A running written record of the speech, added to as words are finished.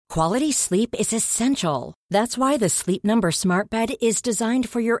Quality sleep is essential. That's why the Sleep Number Smart Bed is designed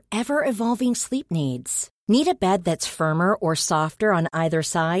for your ever-evolving sleep needs. Need a bed that's firmer or softer on either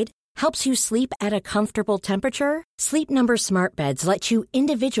side? Helps you sleep at a comfortable temperature? Sleep Number Smart Beds let you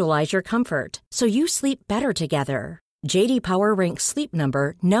individualize your comfort, so you sleep better together. J.D. Power ranks Sleep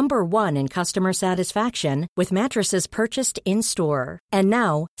Number number 1 in customer satisfaction with mattresses purchased in-store. And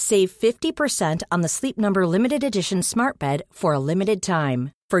now, save 50% on the Sleep Number Limited Edition Smart Bed for a limited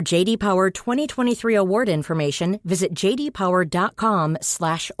time. For J.D. Power 2023 award information, visit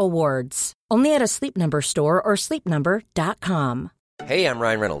jdpower.com/awards. Only at a Sleep Number store or sleepnumber.com. Hey, I'm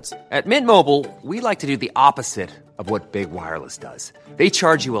Ryan Reynolds. At Mint Mobile, we like to do the opposite of what Big Wireless does. They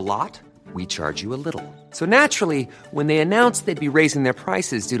charge you a lot. We charge you a little. So naturally, when they announced they'd be raising their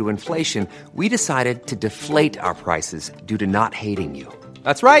prices due to inflation, we decided to deflate our prices due to not hating you.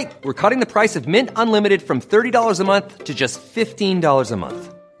 That's right. We're cutting the price of Mint Unlimited from $30 a month to just $15 a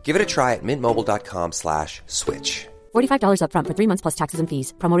month. Give it a try at mintmobile.com/switch. $45 up front for 3 months plus taxes and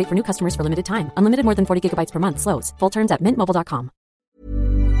fees. Promo rate for new customers for limited time. Unlimited more than 40 gigabytes per month. Slows full terms at mintmobile.com.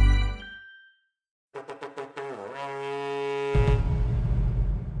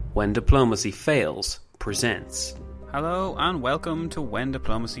 When Diplomacy Fails presents. Hello and welcome to When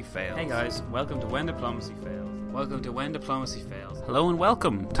Diplomacy Fails. Hey guys, welcome to When Diplomacy Fails. Welcome to When Diplomacy Fails. Hello and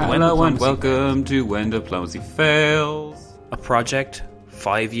welcome to Hello When Diplomacy and welcome to When Diplomacy Fails. A project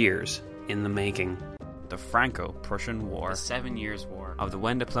 5 years in the making. The Franco-Prussian War. The 7 Years' War. Of the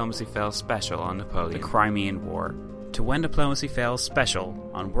When Diplomacy Fails special on Napoleon. The Crimean War. To When Diplomacy Fails special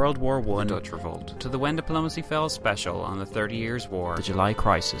on World War I. The Dutch Revolt. To the When Diplomacy Fails special on the 30 Years' War. The July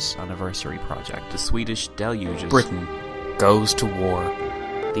Crisis Anniversary Project. The Swedish Deluges. Britain goes to war.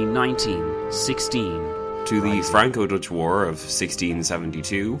 The 1916 To the Franco-Dutch War of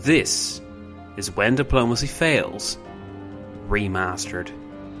 1672. This is When Diplomacy Fails Remastered.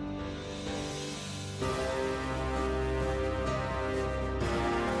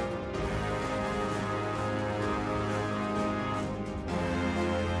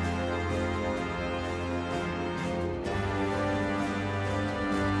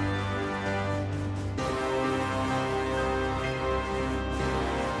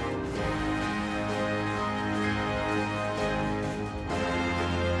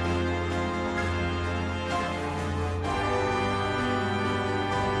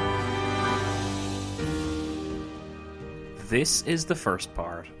 This is the first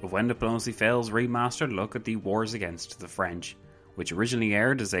part of When Diplomacy Fails remastered look at the wars against the French, which originally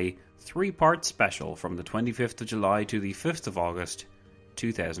aired as a 3-part special from the 25th of July to the 5th of August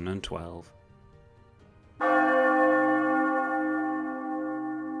 2012.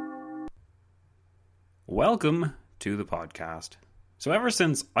 Welcome to the podcast. So ever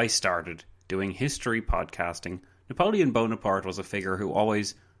since I started doing history podcasting, Napoleon Bonaparte was a figure who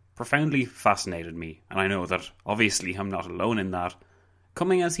always profoundly fascinated me, and I know that obviously I'm not alone in that.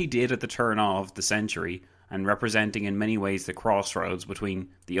 Coming as he did at the turn of the century, and representing in many ways the crossroads between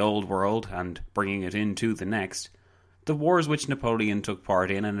the old world and bringing it into the next, the wars which Napoleon took part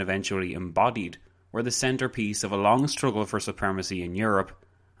in and eventually embodied were the centrepiece of a long struggle for supremacy in Europe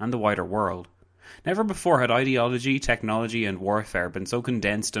and the wider world. Never before had ideology, technology and warfare been so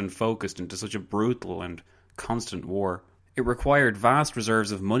condensed and focused into such a brutal and constant war. It required vast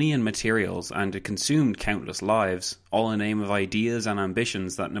reserves of money and materials, and it consumed countless lives, all in the name of ideas and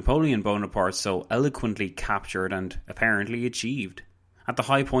ambitions that Napoleon Bonaparte so eloquently captured and apparently achieved. At the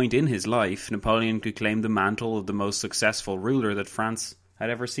high point in his life, Napoleon could claim the mantle of the most successful ruler that France had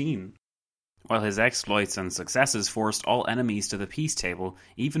ever seen. While his exploits and successes forced all enemies to the peace table,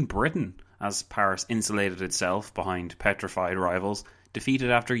 even Britain, as Paris insulated itself behind petrified rivals,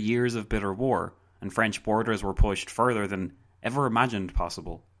 defeated after years of bitter war, and French borders were pushed further than ever imagined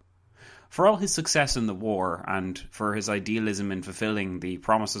possible. For all his success in the war, and for his idealism in fulfilling the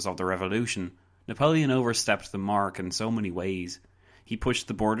promises of the revolution, Napoleon overstepped the mark in so many ways. He pushed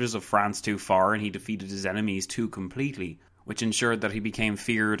the borders of France too far, and he defeated his enemies too completely, which ensured that he became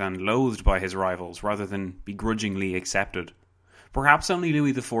feared and loathed by his rivals rather than begrudgingly accepted. Perhaps only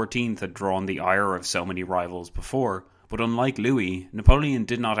Louis XIV had drawn the ire of so many rivals before, but unlike Louis, Napoleon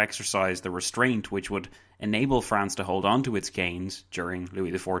did not exercise the restraint which would enable France to hold on to its gains during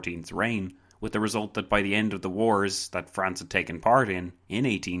Louis XIV's reign, with the result that by the end of the wars that France had taken part in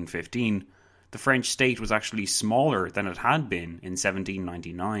 1815, the French state was actually smaller than it had been in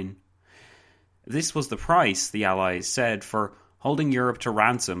 1799. This was the price, the Allies said, for holding Europe to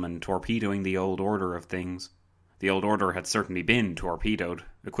ransom and torpedoing the old order of things. The old order had certainly been torpedoed.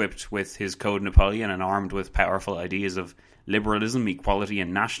 Equipped with his Code Napoleon and armed with powerful ideas of liberalism, equality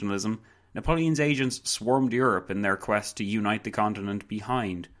and nationalism, Napoleon's agents swarmed Europe in their quest to unite the continent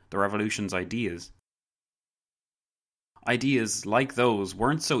behind the revolution's ideas. Ideas like those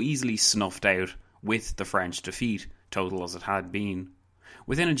weren't so easily snuffed out with the French defeat, total as it had been.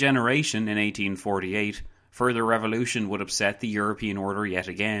 Within a generation, in 1848, further revolution would upset the European order yet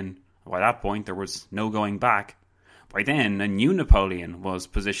again. By that point, there was no going back. By then, a new Napoleon was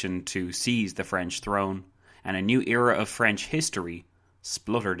positioned to seize the French throne, and a new era of French history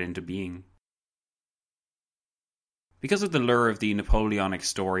spluttered into being. Because of the lure of the Napoleonic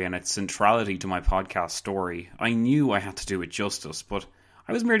story and its centrality to my podcast story, I knew I had to do it justice, but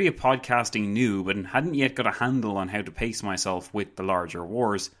I was merely a podcasting noob and hadn't yet got a handle on how to pace myself with the larger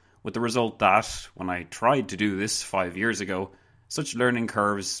wars, with the result that, when I tried to do this 5 years ago, such learning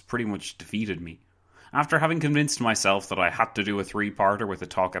curves pretty much defeated me. After having convinced myself that I had to do a 3-parter with a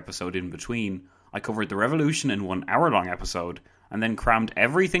talk episode in between, I covered the revolution in 1 hour-long episode, and then crammed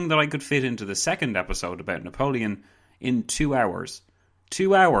everything that I could fit into the second episode about Napoleon in 2 hours.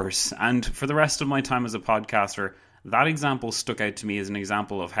 2 hours! And for the rest of my time as a podcaster, that example stuck out to me as an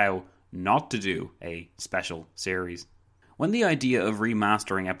example of how not to do a special series. When the idea of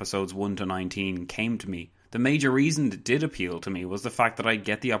remastering episodes 1 to 19 came to me, the major reason it did appeal to me was the fact that I'd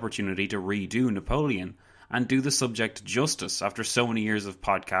get the opportunity to redo Napoleon and do the subject justice after so many years of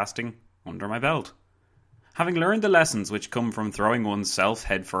podcasting under my belt. Having learned the lessons which come from throwing oneself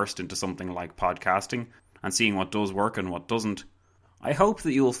headfirst into something like podcasting and seeing what does work and what doesn't, I hope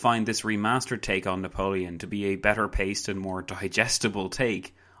that you will find this remastered take on Napoleon to be a better paced and more digestible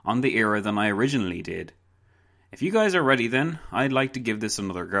take on the era than I originally did. If you guys are ready then, I'd like to give this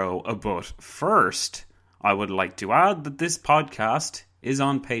another go, but first, I would like to add that this podcast is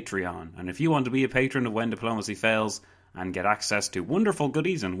on Patreon, and if you want to be a patron of When Diplomacy Fails and get access to wonderful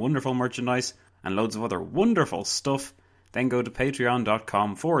goodies and wonderful merchandise and loads of other wonderful stuff, then go to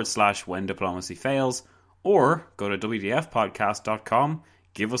patreon.com/When Diplomacy Fails, or go to wdfpodcast.com,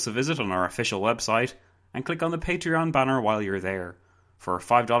 give us a visit on our official website, and click on the Patreon banner while you're there. For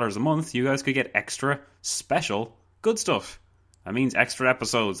 $5 a month, you guys could get extra, special, good stuff. That means extra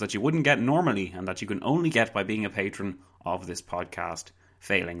episodes that you wouldn't get normally, and that you can only get by being a patron of this podcast.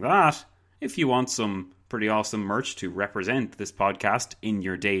 Failing that, if you want some pretty awesome merch to represent this podcast in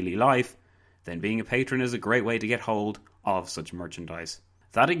your daily life, then being a patron is a great way to get hold of such merchandise.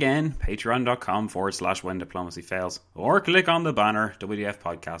 That again, patreon.com/When Diplomacy Fails, or click on the banner,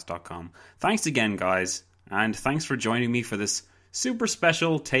 wdfpodcast.com. Thanks again, guys, and thanks for joining me for this super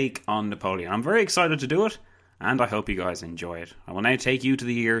special take on Napoleon. I'm very excited to do it, and I hope you guys enjoy it. I will now take you to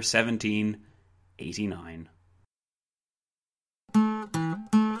the year 1789.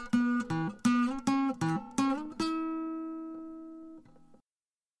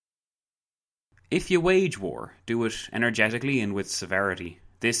 If you wage war, do it energetically and with severity.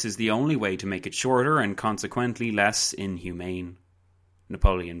 This is the only way to make it shorter and consequently less inhumane.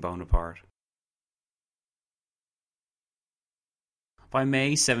 Napoleon Bonaparte. By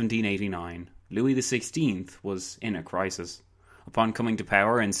May 1789, Louis XVI was in a crisis. Upon coming to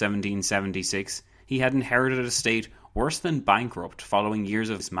power in 1776, he had inherited a state worse than bankrupt following years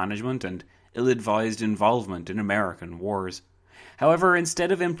of mismanagement and ill-advised involvement in American wars. However,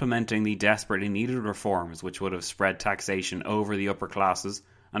 instead of implementing the desperately needed reforms which would have spread taxation over the upper classes,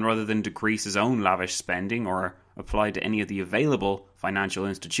 and rather than decrease his own lavish spending or apply to any of the available financial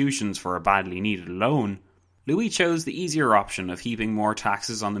institutions for a badly needed loan, Louis chose the easier option of heaping more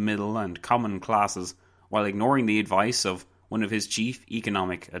taxes on the middle and common classes, while ignoring the advice of one of his chief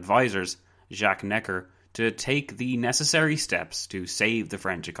economic advisors, Jacques Necker, to take the necessary steps to save the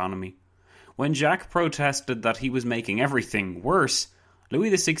French economy. When Jacques protested that he was making everything worse,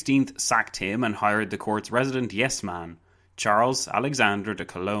 Louis XVI sacked him and hired the court's resident yes-man, Charles Alexandre de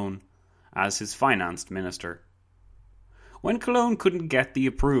Calonne, as his finance minister. When Calonne couldn't get the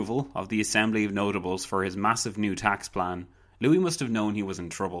approval of the Assembly of Notables for his massive new tax plan, Louis must have known he was in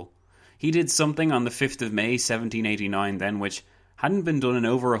trouble. He did something on the 5th of May 1789 then which hadn't been done in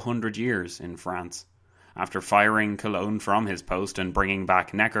over 100 years in France. After firing Calonne from his post and bringing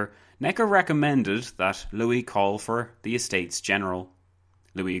back Necker, Necker recommended that Louis call for the Estates General.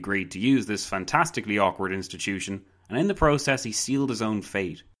 Louis agreed to use this fantastically awkward institution, and in the process he sealed his own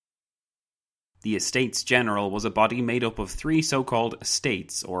fate. The Estates General was a body made up of 3 so-called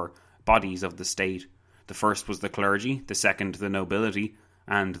estates, or bodies of the state. The first was the clergy, the second the nobility,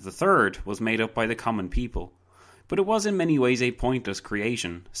 and the third was made up by the common people. But it was in many ways a pointless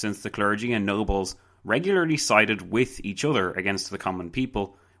creation, since the clergy and nobles regularly sided with each other against the common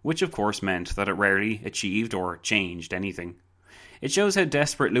people, which of course meant that it rarely achieved or changed anything. It shows how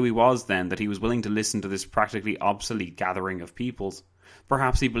desperate Louis was then that he was willing to listen to this practically obsolete gathering of peoples.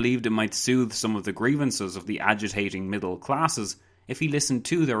 Perhaps he believed it might soothe some of the grievances of the agitating middle classes if he listened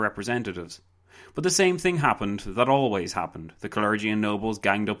to their representatives. But the same thing happened that always happened. The clergy and nobles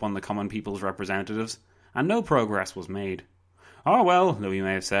ganged up on the common people's representatives, and no progress was made. "Oh well," Louis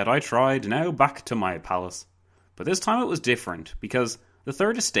may have said, "I tried, now back to my palace." But this time it was different, because the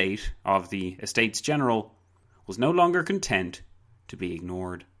third estate of the Estates General was no longer content to be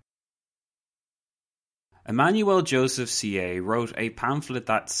ignored. Emmanuel Joseph Sieyès wrote a pamphlet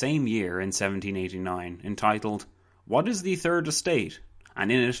that same year in 1789 entitled "What is the Third Estate?"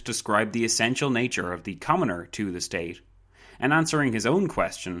 and in it described the essential nature of the commoner to the state. In answering his own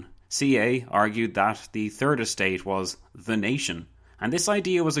question, Sieyès argued that the Third Estate was the nation, and this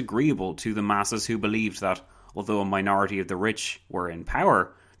idea was agreeable to the masses who believed that, although a minority of the rich were in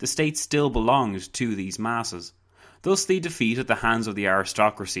power, the state still belonged to these masses. Thus the defeat at the hands of the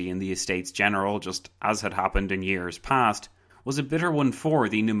aristocracy in the Estates General, just as had happened in years past, was a bitter one for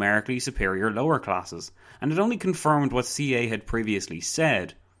the numerically superior lower classes, and it only confirmed what Sieyès had previously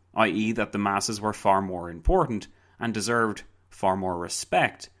said, i.e. that the masses were far more important and deserved far more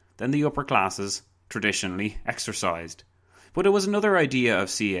respect than the upper classes traditionally exercised. But it was another idea of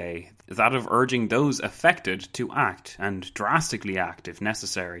Sieyès, that of urging those affected to act, and drastically act if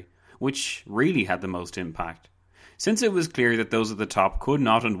necessary, which really had the most impact. Since it was clear that those at the top could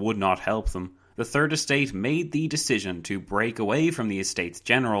not and would not help them, the Third Estate made the decision to break away from the Estates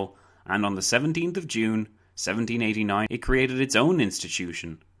General, and on the 17th of June, 1789, it created its own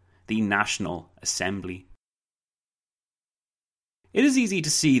institution, the National Assembly. It is easy to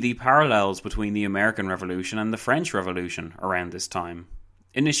see the parallels between the American Revolution and the French Revolution around this time.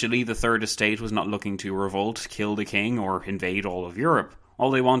 Initially, the Third Estate was not looking to revolt, kill the king, or invade all of Europe. All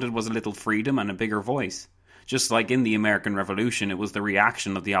they wanted was a little freedom and a bigger voice. Just like in the American Revolution, it was the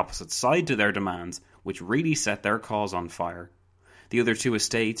reaction of the opposite side to their demands which really set their cause on fire. The other two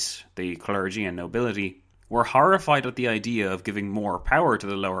estates, the clergy and nobility, were horrified at the idea of giving more power to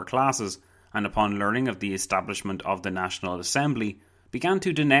the lower classes, and upon learning of the establishment of the National Assembly, began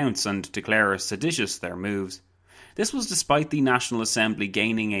to denounce and declare seditious their moves. This was despite the National Assembly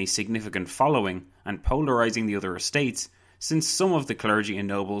gaining a significant following and polarising the other estates, since some of the clergy and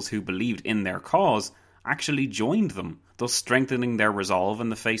nobles who believed in their cause actually joined them, thus strengthening their resolve in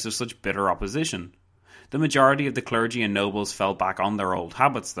the face of such bitter opposition. The majority of the clergy and nobles fell back on their old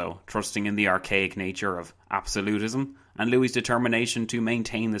habits though, trusting in the archaic nature of absolutism and Louis's determination to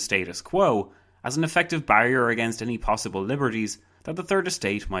maintain the status quo as an effective barrier against any possible liberties that the Third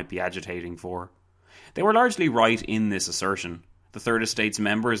Estate might be agitating for. They were largely right in this assertion. The Third Estate's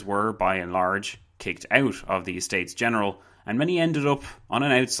members were, by and large, kicked out of the Estates General, and many ended up on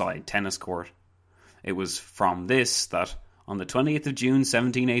an outside tennis court. It was from this that, on the 20th of June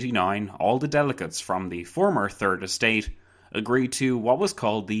 1789, all the delegates from the former Third Estate agreed to what was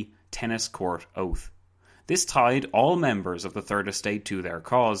called the Tennis Court Oath. This tied all members of the Third Estate to their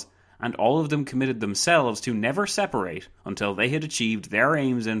cause, and all of them committed themselves to never separate until they had achieved their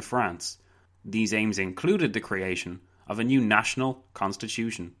aims in France. These aims included the creation of a new national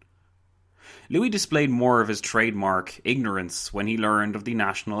constitution. Louis displayed more of his trademark ignorance when he learned of the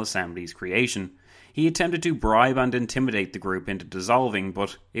National Assembly's creation. He attempted to bribe and intimidate the group into dissolving,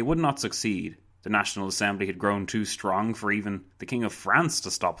 but it would not succeed. The National Assembly had grown too strong for even the King of France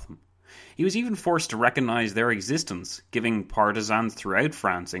to stop them. He was even forced to recognise their existence, giving partisans throughout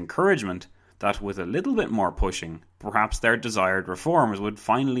France encouragement that with a little bit more pushing, perhaps their desired reforms would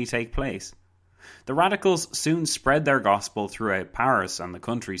finally take place. The radicals soon spread their gospel throughout Paris and the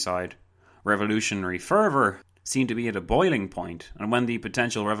countryside. Revolutionary fervour seemed to be at a boiling point, and when the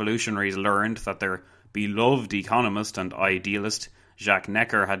potential revolutionaries learned that their beloved economist and idealist Jacques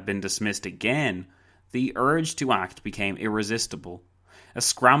Necker had been dismissed again, the urge to act became irresistible. A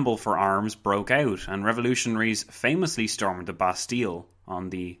scramble for arms broke out, and revolutionaries famously stormed the Bastille on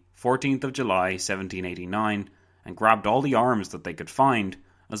the 14th of July 1789 and grabbed all the arms that they could find,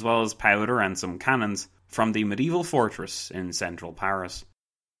 as well as powder and some cannons, from the medieval fortress in central Paris.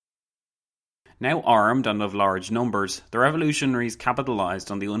 Now armed and of large numbers, the revolutionaries capitalised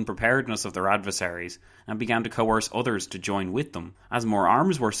on the unpreparedness of their adversaries and began to coerce others to join with them. As more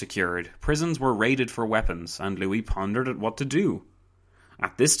arms were secured, prisons were raided for weapons, and Louis pondered at what to do.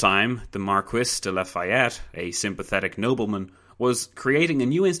 At this time, the Marquis de Lafayette, a sympathetic nobleman, was creating a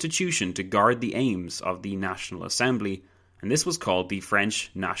new institution to guard the aims of the National Assembly, and this was called the French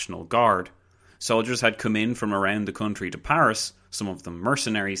National Guard. Soldiers had come in from around the country to Paris, some of them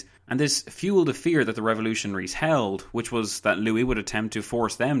mercenaries, and this fueled a fear that the revolutionaries held, which was that Louis would attempt to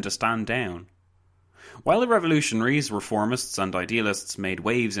force them to stand down. While the revolutionaries, reformists and idealists made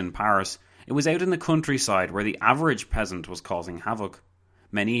waves in Paris, it was out in the countryside where the average peasant was causing havoc.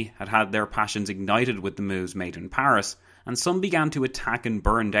 Many had had their passions ignited with the moves made in Paris, and some began to attack and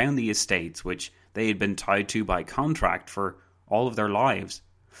burn down the estates which they had been tied to by contract for all of their lives.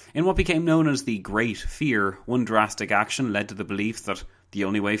 In what became known as the Great Fear, one drastic action led to the belief that the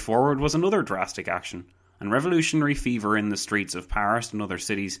only way forward was another drastic action, and revolutionary fever in the streets of Paris and other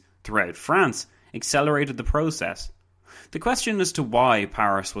cities throughout France accelerated the process. The question as to why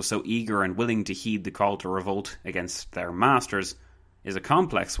Paris was so eager and willing to heed the call to revolt against their masters is a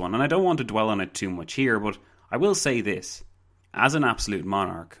complex one, and I don't want to dwell on it too much here, but I will say this. As an absolute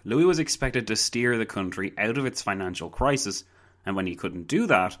monarch, Louis was expected to steer the country out of its financial crisis, and when he couldn't do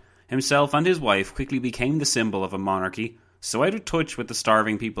that, himself and his wife quickly became the symbol of a monarchy so out of touch with the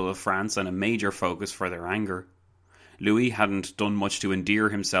starving people of France and a major focus for their anger. Louis hadn't done much to endear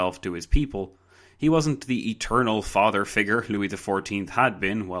himself to his people. He wasn't the eternal father figure Louis XIV had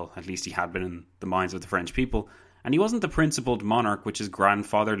been, well, at least he had been in the minds of the French people, and he wasn't the principled monarch which his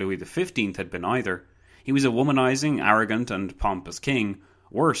grandfather Louis XV had been either. He was a womanizing, arrogant and pompous king.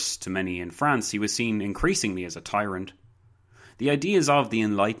 Worse, to many in France, he was seen increasingly as a tyrant. The ideas of the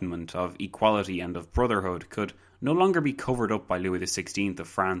Enlightenment, of equality and of brotherhood could no longer be covered up by Louis XVI of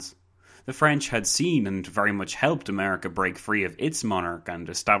France. The French had seen and very much helped America break free of its monarch and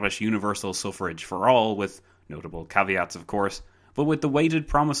establish universal suffrage for all, with notable caveats of course, but with the weighted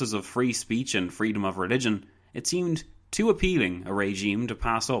promises of free speech and freedom of religion, it seemed too appealing a regime to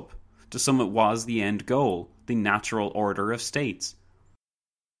pass up. To some it was the end goal, the natural order of states.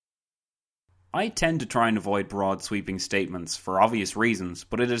 I tend to try and avoid broad sweeping statements for obvious reasons,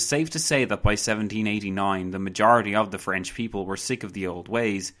 but it is safe to say that by 1789 the majority of the French people were sick of the old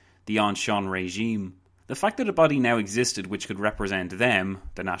ways, the ancien regime. The fact that a body now existed which could represent them,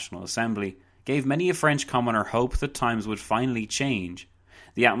 the National Assembly, gave many a French commoner hope that times would finally change.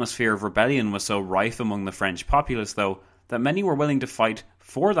 The atmosphere of rebellion was so rife among the French populace, though, that many were willing to fight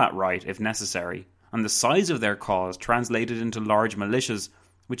for that right if necessary, and the size of their cause translated into large militias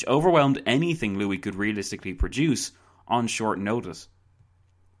which overwhelmed anything Louis could realistically produce on short notice.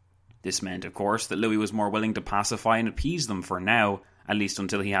 This meant, of course, that Louis was more willing to pacify and appease them for now, at least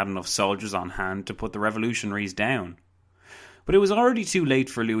until he had enough soldiers on hand to put the revolutionaries down. But it was already too late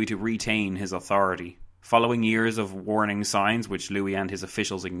for Louis to retain his authority. Following years of warning signs which Louis and his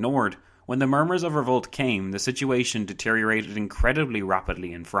officials ignored, when the murmurs of revolt came, the situation deteriorated incredibly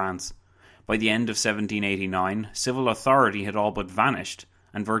rapidly in France. By the end of 1789, civil authority had all but vanished,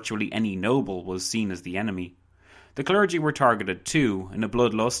 and virtually any noble was seen as the enemy. The clergy were targeted too, in a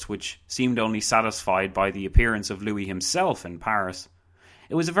bloodlust which seemed only satisfied by the appearance of Louis himself in Paris.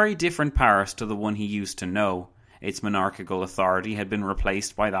 It was a very different Paris to the one he used to know. Its monarchical authority had been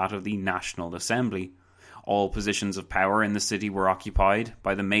replaced by that of the National Assembly. All positions of power in the city were occupied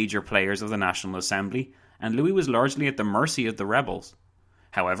by the major players of the National Assembly, and Louis was largely at the mercy of the rebels.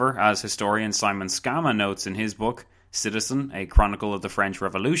 However, as historian Simon Schama notes in his book, Citizen, a Chronicle of the French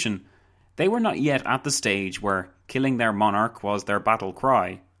Revolution, they were not yet at the stage where killing their monarch was their battle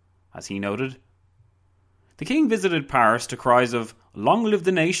cry. As he noted, the king visited Paris to cries of "Long live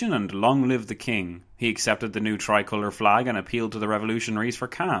the nation and long live the king." He accepted the new tricolour flag and appealed to the revolutionaries for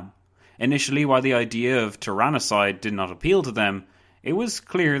calm. Initially, while the idea of tyrannicide did not appeal to them, it was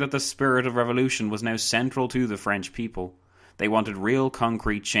clear that the spirit of revolution was now central to the French people. They wanted real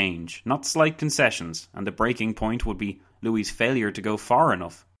concrete change, not slight concessions, and the breaking point would be Louis's failure to go far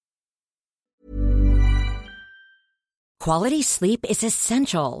enough. Quality sleep is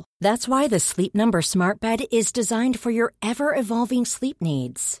essential. That's why the Sleep Number Smart Bed is designed for your ever-evolving sleep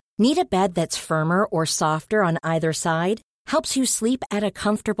needs. Need a bed that's firmer or softer on either side? Helps you sleep at a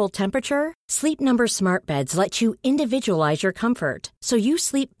comfortable temperature? Sleep Number Smart Beds let you individualize your comfort, so you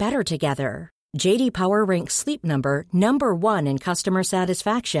sleep better together. J.D. Power ranks Sleep Number number 1 in customer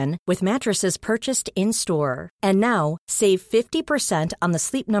satisfaction with mattresses purchased in-store. And now, save 50% on the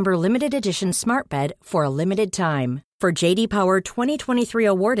Sleep Number Limited Edition Smart Bed for a limited time. For J.D. Power 2023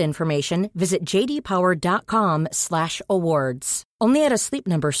 award information, visit jdpower.com/awards. Only at a Sleep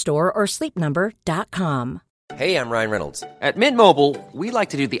Number store or sleepnumber.com. Hey, I'm Ryan Reynolds. At Mint Mobile, we like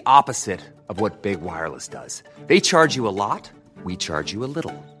to do the opposite of what Big Wireless does. They charge you a lot. We charge you a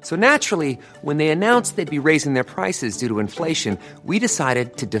little. So naturally, when they announced they'd be raising their prices due to inflation, we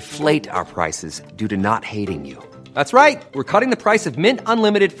decided to deflate our prices due to not hating you. That's right. We're cutting the price of Mint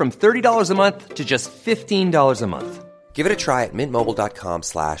Unlimited from $30 a month to just $15 a month. Give it a try at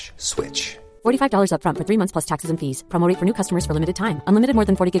mintmobile.com/switch. $45 up front for 3 months plus taxes and fees. Promo rate for new customers for limited time. Unlimited more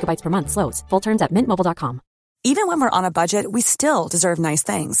than 40 gigabytes per month. Slows full terms at mintmobile.com. Even when we're on a budget, we still deserve nice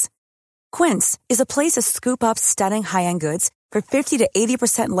things. Quince is a place to scoop up stunning high-end goods for 50 to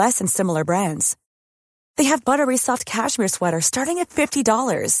 80% less than similar brands. They have buttery soft cashmere sweaters starting at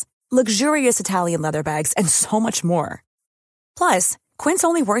 $50, luxurious Italian leather bags, and so much more. Plus, Quince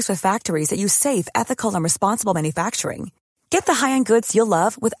only works with factories that use safe, ethical, and responsible manufacturing. Get the high-end goods you'll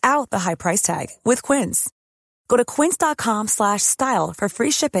love without the high price tag with Quince. Go to quince.com/style for free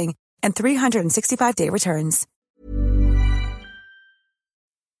shipping and 365-day returns.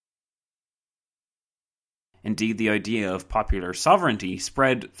 Indeed, the idea of popular sovereignty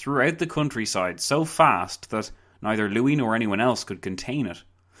spread throughout the countryside so fast that neither Louis nor anyone else could contain it.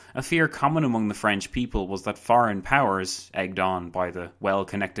 A fear common among the French people was that foreign powers, egged on by the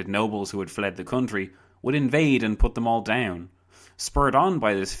well-connected nobles who had fled the country, would invade and put them all down. Spurred on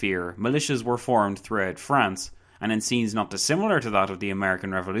by this fear, militias were formed throughout France, and in scenes not dissimilar to that of the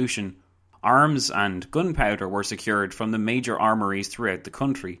American Revolution, arms and gunpowder were secured from the major armories throughout the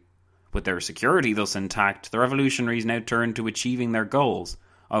country. With their security thus intact, the revolutionaries now turned to achieving their goals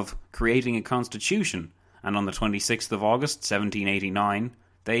of creating a constitution, and on the 26th of August 1789,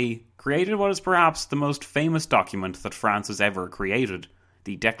 they created what is perhaps the most famous document that France has ever created,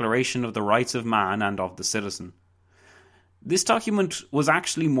 the Declaration of the Rights of Man and of the Citizen. This document was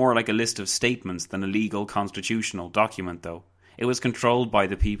actually more like a list of statements than a legal constitutional document, though. It was controlled by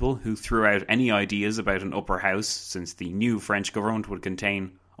the people, who threw out any ideas about an upper house, since the new French government would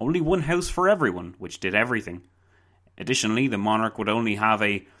contain only one house for everyone, which did everything. Additionally, the monarch would only have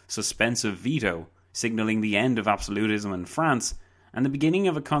a suspensive veto, signalling the end of absolutism in France, and the beginning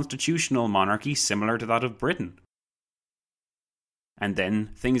of a constitutional monarchy similar to that of Britain. And then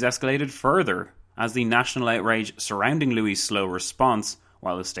things escalated further, as the national outrage surrounding Louis's slow response,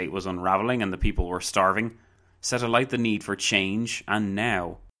 while the state was unravelling and the people were starving, set alight the need for change, and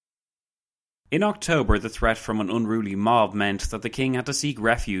now. In October, the threat from an unruly mob meant that the king had to seek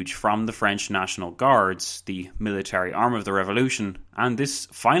refuge from the French National Guards, the military arm of the revolution, and this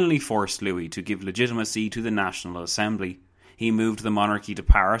finally forced Louis to give legitimacy to the National Assembly. He moved the monarchy to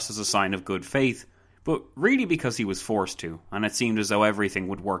Paris as a sign of good faith, but really because he was forced to, and it seemed as though everything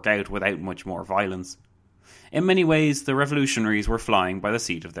would work out without much more violence. In many ways, the revolutionaries were flying by the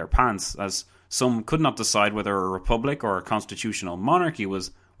seat of their pants, as some could not decide whether a republic or a constitutional monarchy was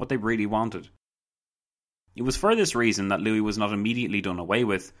what they really wanted. It was for this reason that Louis was not immediately done away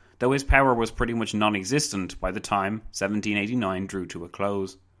with, though his power was pretty much non-existent by the time 1789 drew to a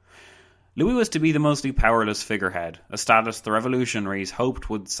close. Louis was to be the mostly powerless figurehead, a status the revolutionaries hoped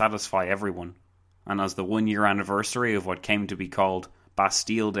would satisfy everyone. And as the one-year anniversary of what came to be called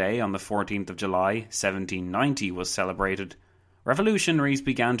Bastille Day on the 14th of July, 1790 was celebrated, revolutionaries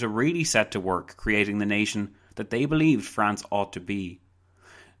began to really set to work creating the nation that they believed France ought to be.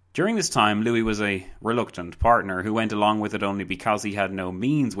 During this time, Louis was a reluctant partner who went along with it only because he had no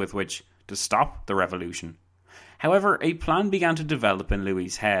means with which to stop the revolution. However, a plan began to develop in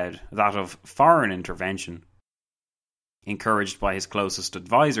Louis's head, that of foreign intervention. Encouraged by his closest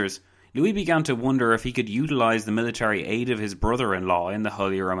advisors, Louis began to wonder if he could utilise the military aid of his brother-in-law in the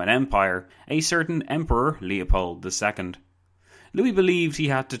Holy Roman Empire, a certain Emperor Leopold II. Louis believed he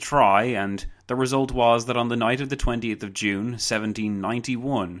had to try, and the result was that on the night of the 20th of June,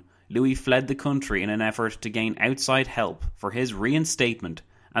 1791, Louis fled the country in an effort to gain outside help for his reinstatement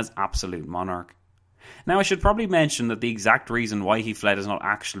as absolute monarch. Now, I should probably mention that the exact reason why he fled is not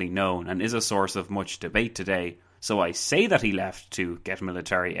actually known and is a source of much debate today, so I say that he left to get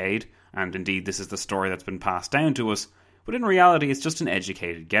military aid, and indeed this is the story that's been passed down to us, but in reality it's just an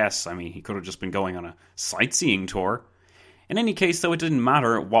educated guess. I mean, he could have just been going on a sightseeing tour. In any case, though, it didn't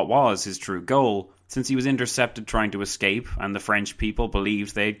matter what was his true goal, since he was intercepted trying to escape, and the French people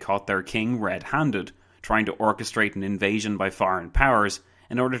believed they had caught their king red-handed, trying to orchestrate an invasion by foreign powers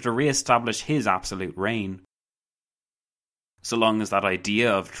in order to re-establish his absolute reign. So long as that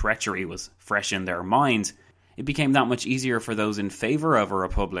idea of treachery was fresh in their minds, it became that much easier for those in favour of a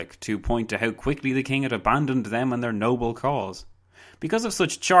republic to point to how quickly the king had abandoned them and their noble cause. Because of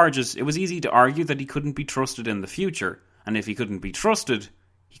such charges, it was easy to argue that he couldn't be trusted in the future, and if he couldn't be trusted,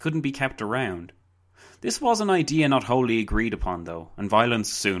 he couldn't be kept around. This was an idea not wholly agreed upon, though, and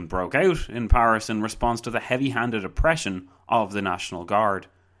violence soon broke out in Paris in response to the heavy-handed oppression of the National Guard.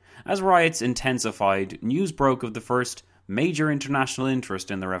 As riots intensified, news broke of the first major international interest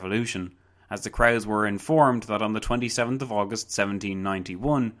in the revolution, as the crowds were informed that on the 27th of August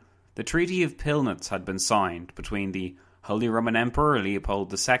 1791, the Treaty of Pillnitz had been signed between the Holy Roman Emperor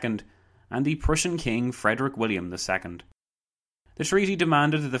Leopold II and the Prussian King Frederick William II. The treaty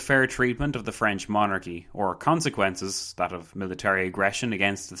demanded the fair treatment of the French monarchy, or consequences, that of military aggression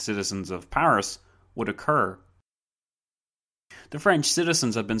against the citizens of Paris, would occur. The French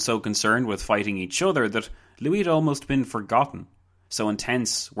citizens had been so concerned with fighting each other that Louis had almost been forgotten. So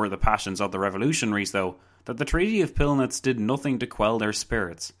intense were the passions of the revolutionaries, though, that the Treaty of Pillnitz did nothing to quell their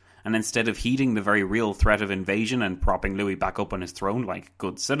spirits, and instead of heeding the very real threat of invasion and propping Louis back up on his throne like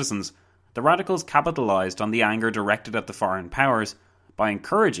good citizens, the radicals capitalised on the anger directed at the foreign powers by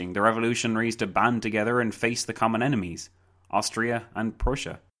encouraging the revolutionaries to band together and face the common enemies, Austria and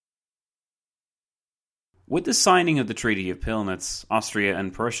Prussia. With the signing of the Treaty of Pillnitz, Austria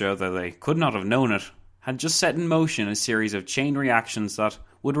and Prussia, though they could not have known it, had just set in motion a series of chain reactions that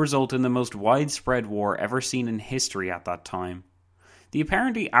would result in the most widespread war ever seen in history at that time. The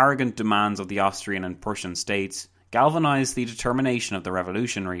apparently arrogant demands of the Austrian and Prussian states galvanised the determination of the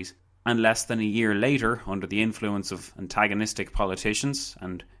revolutionaries, and less than a year later, under the influence of antagonistic politicians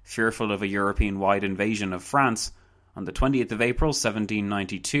and fearful of a European-wide invasion of France, on the 20th of April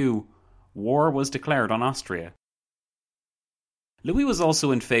 1792, war was declared on Austria. Louis was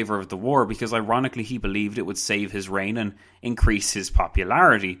also in favour of the war because ironically he believed it would save his reign and increase his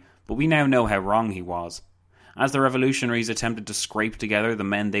popularity, but we now know how wrong he was. As the revolutionaries attempted to scrape together the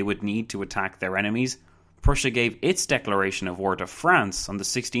men they would need to attack their enemies, Prussia gave its declaration of war to France on the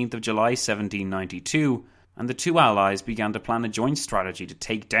 16th of July 1792, and the two allies began to plan a joint strategy to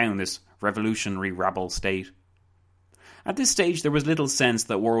take down this revolutionary rabble state. At this stage there was little sense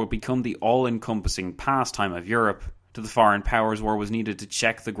that war would become the all-encompassing pastime of Europe. To the foreign powers, war was needed to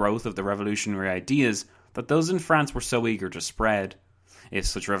check the growth of the revolutionary ideas that those in France were so eager to spread. If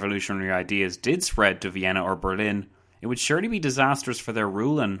such revolutionary ideas did spread to Vienna or Berlin, it would surely be disastrous for their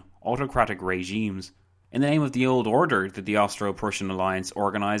rule and autocratic regimes. In the name of the old order did the Austro-Prussian alliance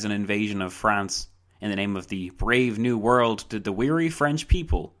organise an invasion of France. In the name of the brave new world did the weary French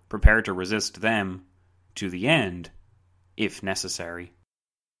people prepare to resist them, to the end, if necessary.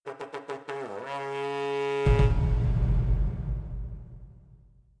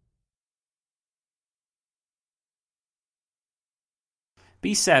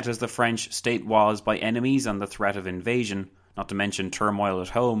 Beset as the French state was by enemies and the threat of invasion, not to mention turmoil at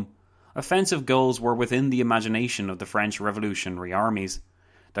home, offensive goals were within the imagination of the French revolutionary armies.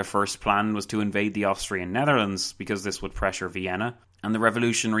 Their first plan was to invade the Austrian Netherlands because this would pressure Vienna, and the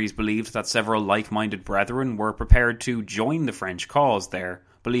revolutionaries believed that several like-minded brethren were prepared to join the French cause there,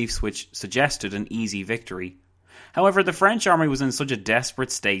 beliefs which suggested an easy victory. However, the French army was in such a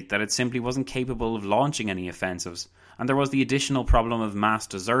desperate state that it simply wasn't capable of launching any offensives, and there was the additional problem of mass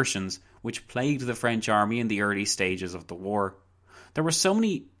desertions, which plagued the French army in the early stages of the war. There were so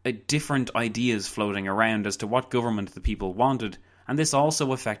many different ideas floating around as to what government the people wanted, and this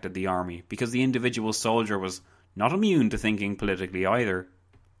also affected the army, because the individual soldier was not immune to thinking politically either.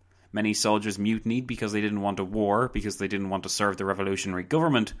 Many soldiers mutinied because they didn't want a war, because they didn't want to serve the revolutionary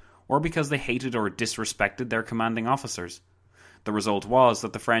government, or because they hated or disrespected their commanding officers. The result was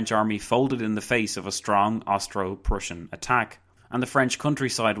that the French army folded in the face of a strong Austro-Prussian attack, and the French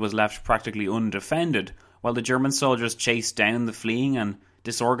countryside was left practically undefended, while the German soldiers chased down the fleeing and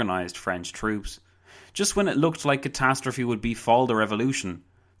disorganised French troops. Just when it looked like catastrophe would befall the revolution,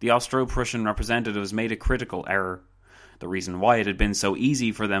 the Austro-Prussian representatives made a critical error. The reason why it had been so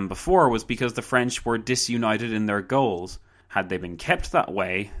easy for them before was because the French were disunited in their goals. Had they been kept that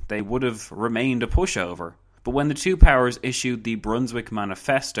way, they would have remained a pushover. But when the two powers issued the Brunswick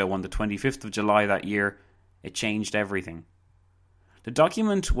Manifesto on the 25th of July that year, it changed everything. The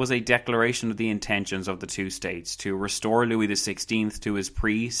document was a declaration of the intentions of the two states to restore Louis XVI to his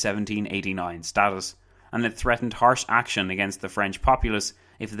pre-1789 status, and it threatened harsh action against the French populace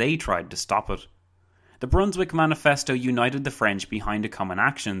if they tried to stop it. The Brunswick Manifesto united the French behind a common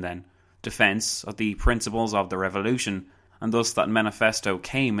action then, defence of the principles of the revolution, and thus that manifesto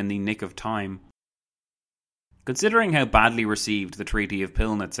came in the nick of time. Considering how badly received the Treaty of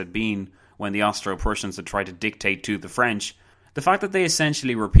Pillnitz had been when the Austro-Prussians had tried to dictate to the French, the fact that they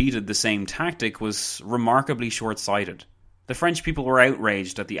essentially repeated the same tactic was remarkably short-sighted. The French people were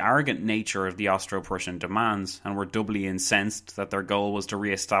outraged at the arrogant nature of the Austro-Prussian demands, and were doubly incensed that their goal was to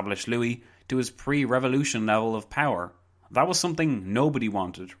re-establish Louis to his pre-revolution level of power. That was something nobody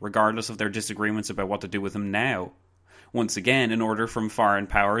wanted, regardless of their disagreements about what to do with him now. Once again, an order from foreign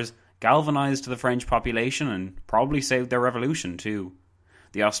powers galvanised the French population and probably saved their revolution too.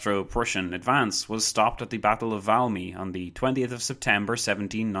 The Austro-Prussian advance was stopped at the Battle of Valmy on the 20th of September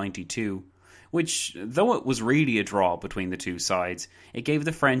 1792, which, though it was really a draw between the two sides, it gave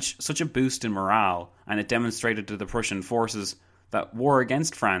the French such a boost in morale, and it demonstrated to the Prussian forces that war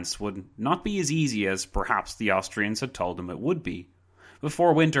against France would not be as easy as perhaps the Austrians had told them it would be.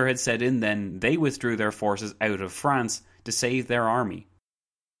 Before winter had set in then, they withdrew their forces out of France to save their army.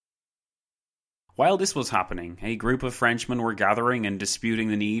 While this was happening, a group of Frenchmen were gathering and disputing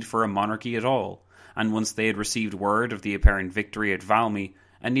the need for a monarchy at all, and once they had received word of the apparent victory at Valmy,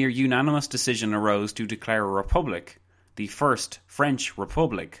 a near unanimous decision arose to declare a republic, the First French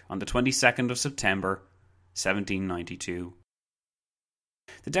Republic on the 22nd of September, 1792.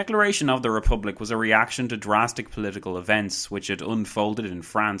 The declaration of the Republic was a reaction to drastic political events which had unfolded in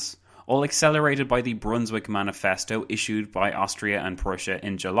France, all accelerated by the Brunswick Manifesto issued by Austria and Prussia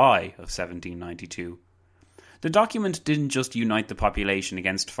in July of 1792. The document didn't just unite the population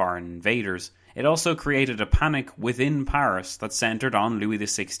against foreign invaders, it also created a panic within Paris that centred on Louis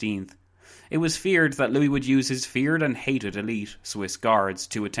XVI. It was feared that Louis would use his feared and hated elite, Swiss Guards,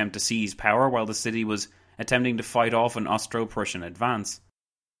 to attempt to seize power while the city was attempting to fight off an Austro-Prussian advance.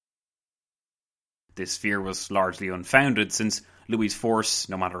 This fear was largely unfounded, since Louis's force,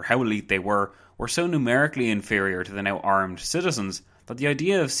 no matter how elite they were so numerically inferior to the now armed citizens that the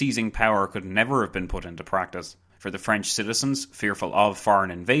idea of seizing power could never have been put into practice. For the French citizens, fearful of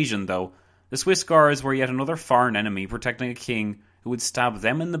foreign invasion though, the Swiss Guards were yet another foreign enemy protecting a king who would stab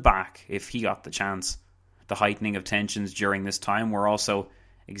them in the back if he got the chance. The heightening of tensions during this time were also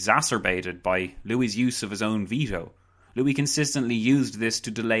exacerbated by Louis's use of his own veto. Louis consistently used this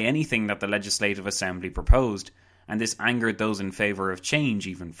to delay anything that the Legislative Assembly proposed, and this angered those in favour of change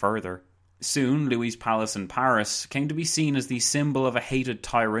even further. Soon, Louis's palace in Paris came to be seen as the symbol of a hated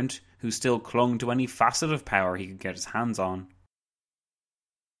tyrant who still clung to any facet of power he could get his hands on.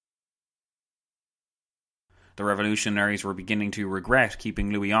 The revolutionaries were beginning to regret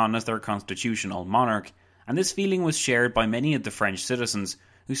keeping Louis on as their constitutional monarch, and this feeling was shared by many of the French citizens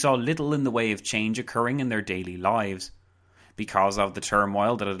who saw little in the way of change occurring in their daily lives. Because of the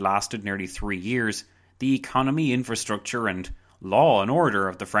turmoil that had lasted nearly 3 years, the economy, infrastructure, and law and order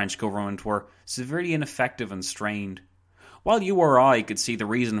of the French government were severely ineffective and strained. While you or I could see the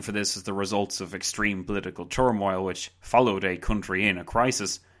reason for this as the results of extreme political turmoil which followed a country in a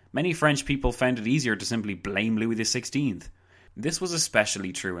crisis, many French people found it easier to simply blame Louis XVI. This was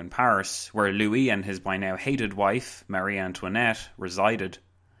especially true in Paris, where Louis and his by now hated wife, Marie Antoinette, resided.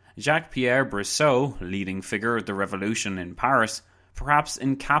 Jacques-Pierre Brissot, leading figure of the revolution in Paris, perhaps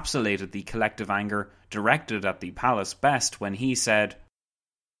encapsulated the collective anger directed at the palace best when he said,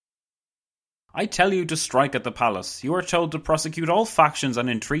 "I tell you to strike at the palace. You are told to prosecute all factions and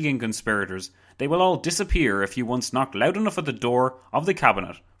intriguing conspirators. They will all disappear if you once knock loud enough at the door of the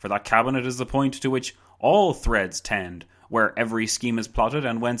cabinet, for that cabinet is the point to which all threads tend, where every scheme is plotted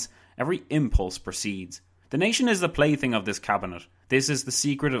and whence every impulse proceeds. The nation is the plaything of this cabinet. This is the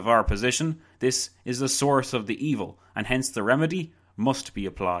secret of our position. This is the source of the evil, and hence the remedy must be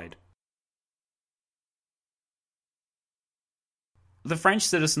applied." The French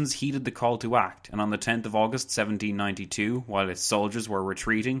citizens heeded the call to act, and on the 10th of August 1792, while its soldiers were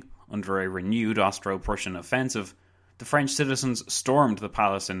retreating under a renewed Austro-Prussian offensive, the French citizens stormed the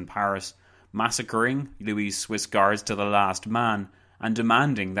palace in Paris, massacring Louis's Swiss Guards to the last man, and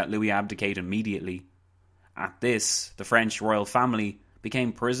demanding that Louis abdicate immediately. At this, the French royal family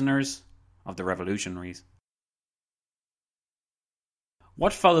became prisoners of the revolutionaries.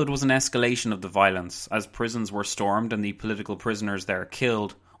 What followed was an escalation of the violence, as prisons were stormed and the political prisoners there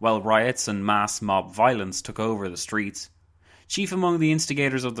killed, while riots and mass mob violence took over the streets. Chief among the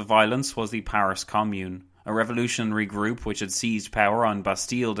instigators of the violence was the Paris Commune, a revolutionary group which had seized power on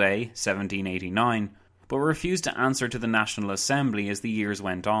Bastille Day, 1789, but refused to answer to the National Assembly as the years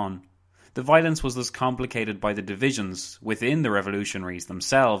went on. The violence was thus complicated by the divisions within the revolutionaries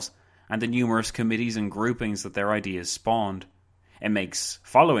themselves, and the numerous committees and groupings that their ideas spawned. It makes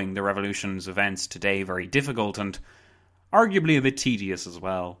following the revolution's events today very difficult and arguably a bit tedious as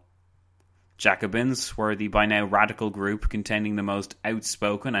well. Jacobins were the by now radical group containing the most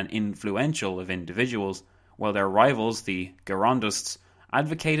outspoken and influential of individuals, while their rivals, the Girondists,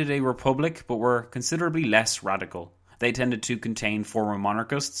 advocated a republic but were considerably less radical. They tended to contain former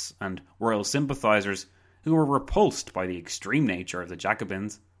monarchists and royal sympathisers who were repulsed by the extreme nature of the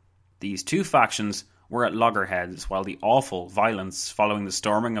Jacobins. These two factions were at loggerheads while the awful violence following the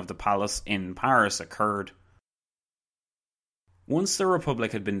storming of the palace in Paris occurred. Once the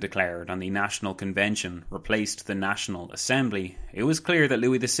Republic had been declared and the National Convention replaced the National Assembly, it was clear that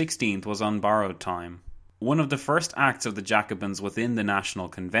Louis XVI was on borrowed time. One of the first acts of the Jacobins within the National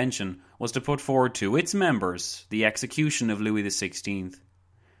Convention was to put forward to its members the execution of Louis XVI.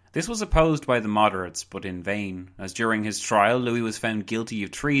 This was opposed by the moderates, but in vain, as during his trial Louis was found guilty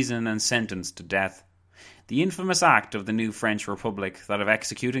of treason and sentenced to death. The infamous act of the new French Republic, that of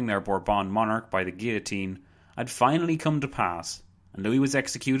executing their Bourbon monarch by the guillotine, had finally come to pass, and Louis was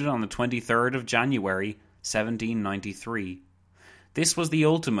executed on the 23rd of January, 1793. This was the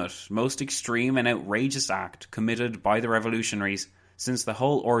ultimate, most extreme and outrageous act committed by the revolutionaries since the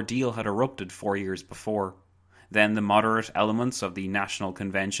whole ordeal had erupted 4 years before. Then the moderate elements of the National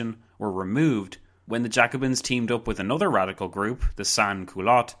Convention were removed, when the Jacobins teamed up with another radical group, the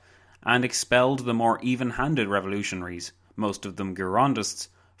Sans-Culottes, and expelled the more even-handed revolutionaries, most of them Girondists,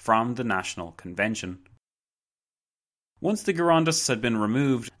 from the National Convention. Once the Girondists had been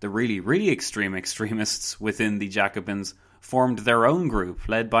removed, the really extreme extremists within the Jacobins formed their own group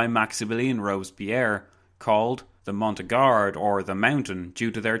led by Maximilien Robespierre, called the Montagnards, or the Mountain,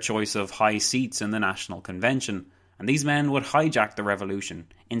 due to their choice of high seats in the National Convention, and these men would hijack the revolution,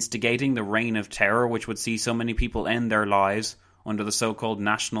 instigating the reign of terror which would see so many people end their lives under the so-called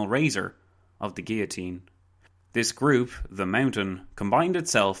national razor of the guillotine. This group, the Mountain, combined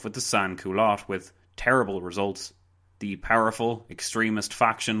itself with the Sans-Culottes with terrible results. The powerful, extremist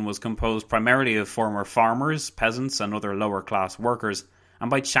faction was composed primarily of former farmers, peasants and other lower-class workers,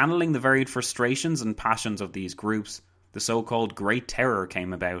 and by channeling the varied frustrations and passions of these groups, the so-called Great Terror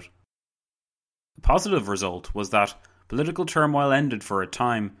came about. The positive result was that political turmoil ended for a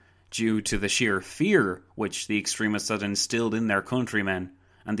time due to the sheer fear which the extremists had instilled in their countrymen,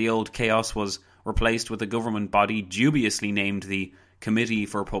 and the old chaos was replaced with a government body dubiously named the Committee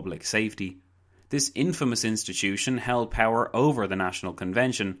for Public Safety. This infamous institution held power over the National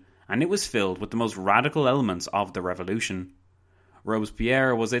Convention, and it was filled with the most radical elements of the revolution.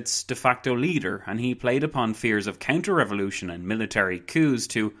 Robespierre was its de facto leader, and he played upon fears of counter-revolution and military coups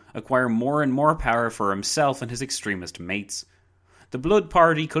to acquire more and more power for himself and his extremist mates. The Blood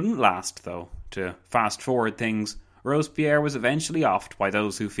Party couldn't last, though. To fast forward things, Robespierre was eventually offed by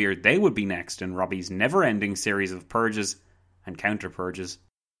those who feared they would be next in Robbie's never-ending series of purges and counter-purges.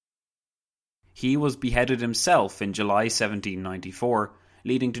 He was beheaded himself in July 1794,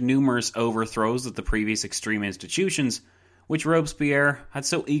 leading to numerous overthrows of the previous extreme institutions which Robespierre had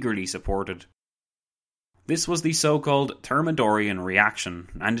so eagerly supported. This was the so-called Thermidorian reaction,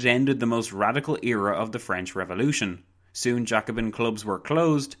 and it ended the most radical era of the French Revolution. Soon Jacobin clubs were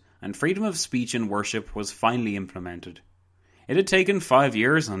closed, and freedom of speech and worship was finally implemented. It had taken 5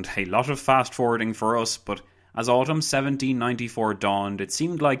 years and a lot of fast-forwarding for us, but as autumn 1794 dawned, it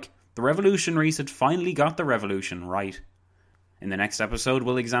seemed like the revolutionaries had finally got the revolution right. In the next episode,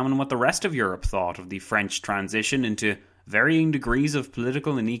 we'll examine what the rest of Europe thought of the French transition into varying degrees of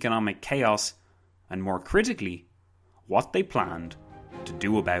political and economic chaos, and more critically, what they planned to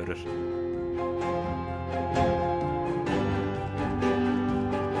do about it.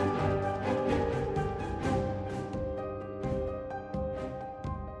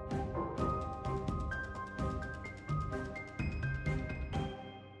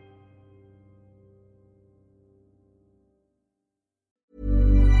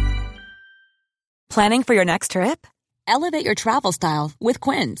 Planning for your next trip? Elevate your travel style with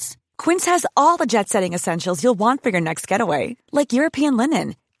Quince. Quince has all the jet-setting essentials you'll want for your next getaway, like European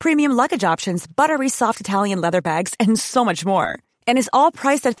linen, premium luggage options, buttery soft Italian leather bags, and so much more. And is all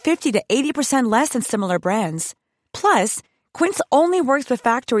priced at 50 to 80% less than similar brands. Plus, Quince only works with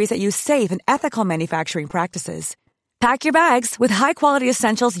factories that use safe and ethical manufacturing practices. Pack your bags with high-quality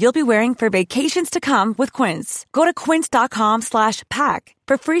essentials you'll be wearing for vacations to come with Quince. Go to quince.com/pack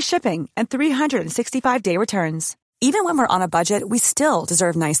for free shipping and 365-day returns. Even when we're on a budget, we still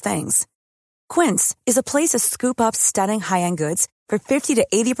deserve nice things. Quince is a place to scoop up stunning high-end goods for 50 to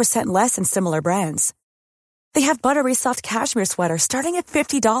 80% less than similar brands. They have buttery soft cashmere sweaters starting at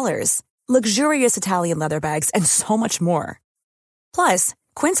 $50, luxurious Italian leather bags, and so much more. Plus,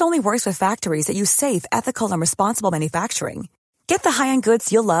 Quince only works with factories that use safe, ethical, and responsible manufacturing. Get the high-end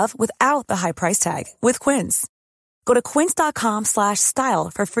goods you'll love without the high price tag with Quince. Go to quince.com/style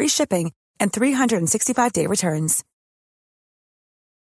for free shipping and 365-day returns.